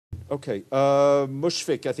Okay.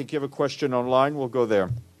 Mushfiq, I think you have a question online. We'll go there.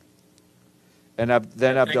 And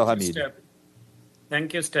then Abdelhamid.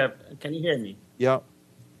 Thank you, Step. Can you hear me? Yeah.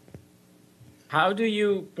 How do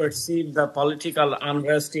you perceive the political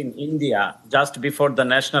unrest in India just before the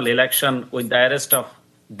national election with the arrest of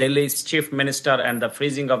Delhi's chief minister and the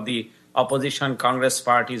freezing of the opposition Congress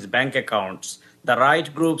party's bank accounts? The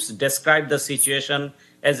right groups describe the situation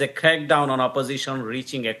as a crackdown on opposition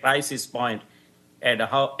reaching a crisis point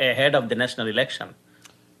ahead of the national election.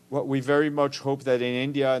 Well, we very much hope that in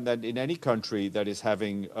India and that in any country that is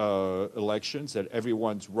having elections, that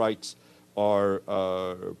everyone's rights are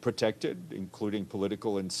protected, including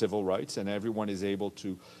political and civil rights, and everyone is able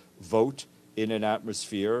to vote in an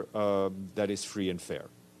atmosphere that is free and fair.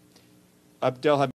 Abdelhamid.